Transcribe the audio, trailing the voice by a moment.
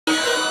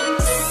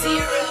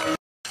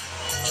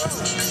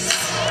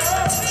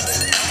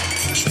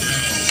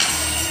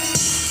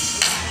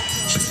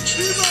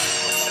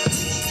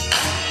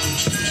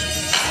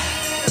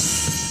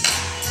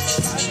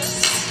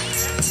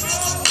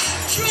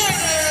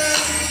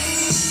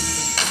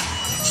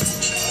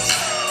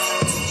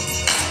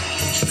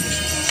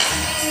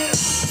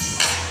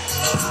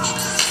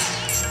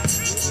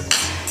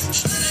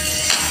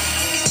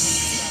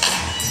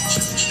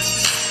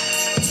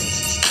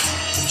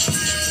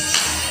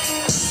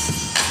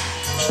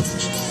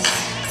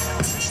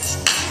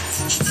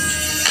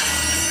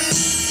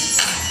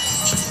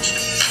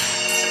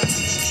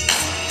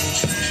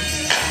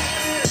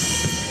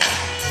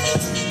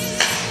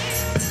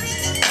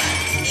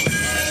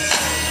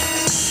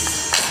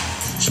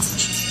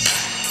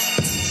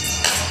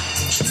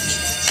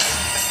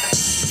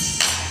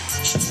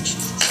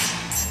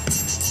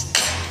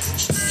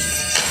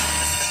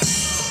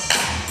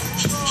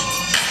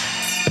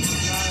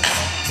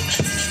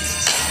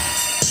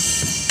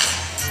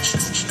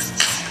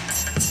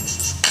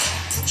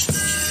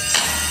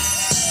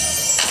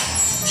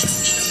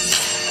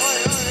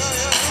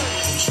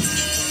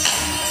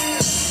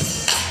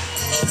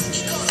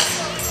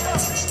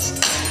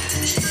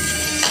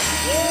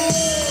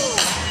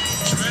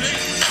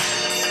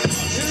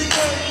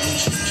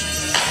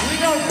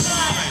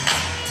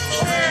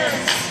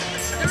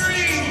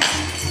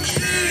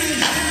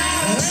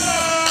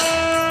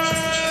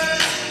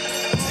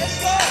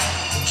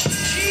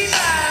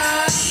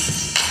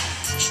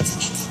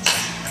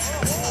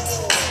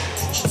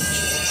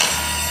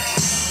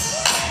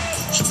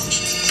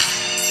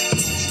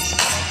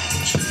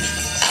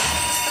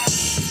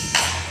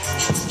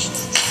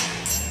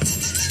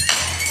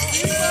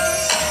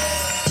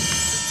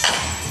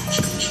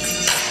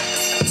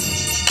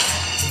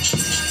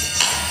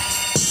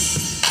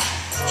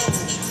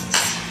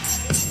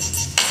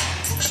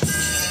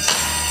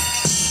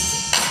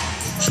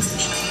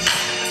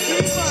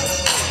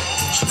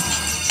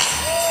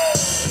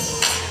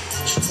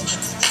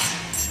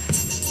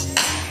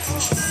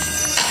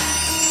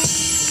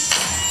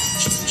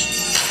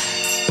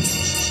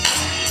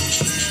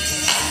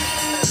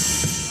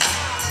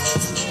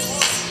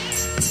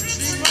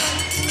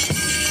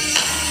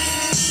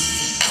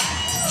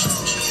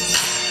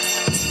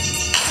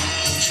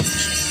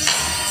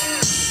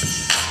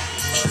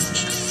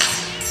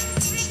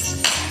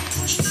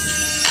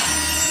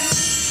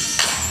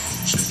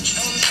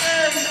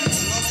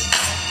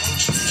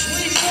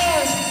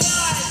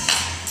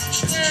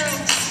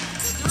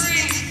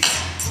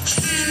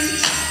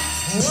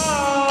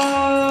Whoa!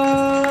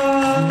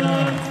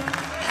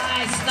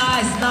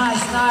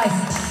 Nice.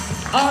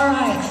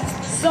 Alright,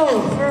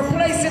 so for a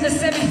place in the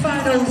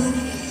semi-finals,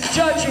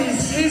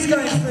 judges, who's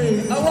going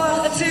through? A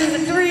 1, a 2, a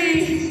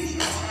 3.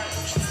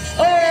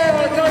 Oh,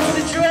 it goes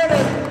to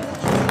Jordan.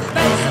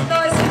 Make some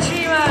noise for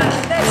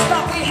G-Man. Next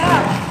up we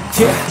have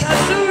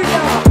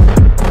Kazuya.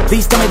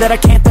 Please tell me that I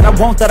can't, that I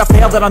won't, that I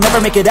fail, that I'll never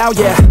make it out,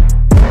 yeah.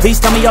 Please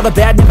tell me all the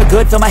bad, never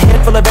good, fill my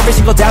head full of every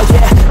single doubt,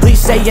 yeah. Please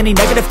say any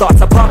negative thoughts,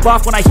 I pop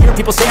off when I hear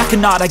people say I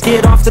cannot. I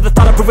get off to the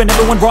thought of proving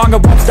everyone wrong, I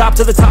won't stop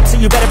to the top, so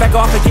you better back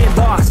off and get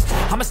lost.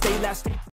 I'ma stay last.